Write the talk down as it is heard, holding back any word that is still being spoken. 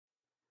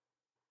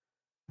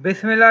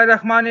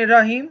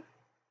Bismillahirrahmanirrahim.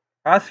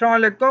 Assalamu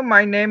alaikum.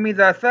 My name is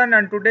Hassan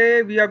and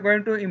today we are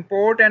going to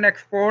import and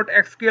export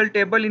SQL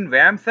table in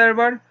Wamp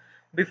server.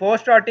 Before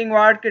starting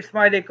work, it's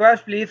my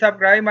request, please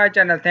subscribe my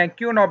channel. Thank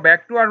you. Now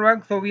back to our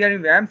work. So we are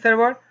in Wamp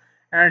server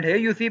and here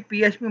you see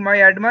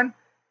phpmyadmin.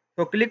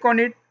 So click on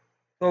it.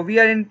 So we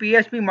are in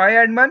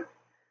phpmyadmin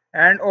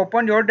and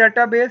open your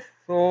database.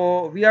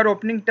 So we are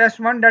opening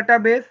test1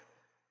 database.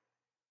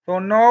 So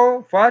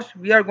now first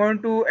we are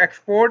going to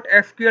export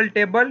SQL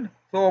table.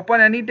 So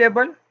open any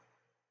table.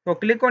 So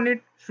click on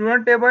it,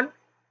 student table,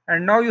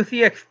 and now you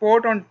see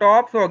export on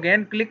top. So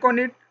again click on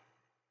it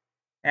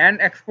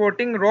and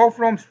exporting row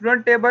from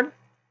student table,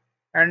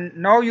 and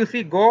now you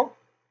see go.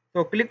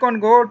 So click on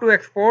go to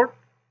export,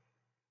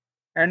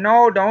 and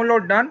now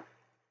download done,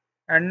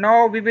 and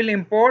now we will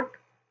import.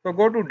 So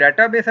go to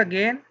database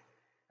again,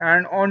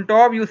 and on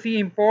top you see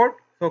import.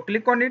 So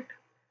click on it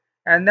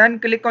and then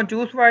click on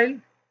choose file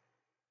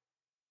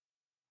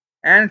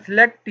and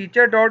select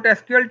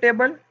teacher.sql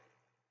table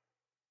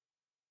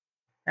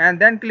and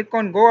then click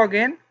on go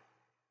again.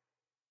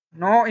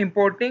 Now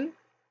importing.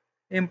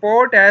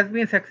 Import has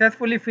been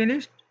successfully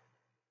finished.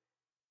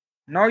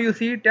 Now you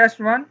see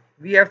test1.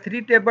 We have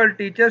 3 table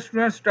teacher,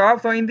 student,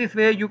 staff. So in this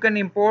way you can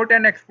import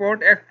and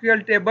export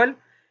SQL table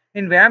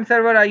in Wamp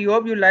server. I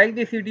hope you like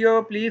this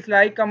video. Please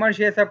like, comment,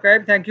 share,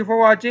 subscribe. Thank you for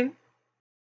watching.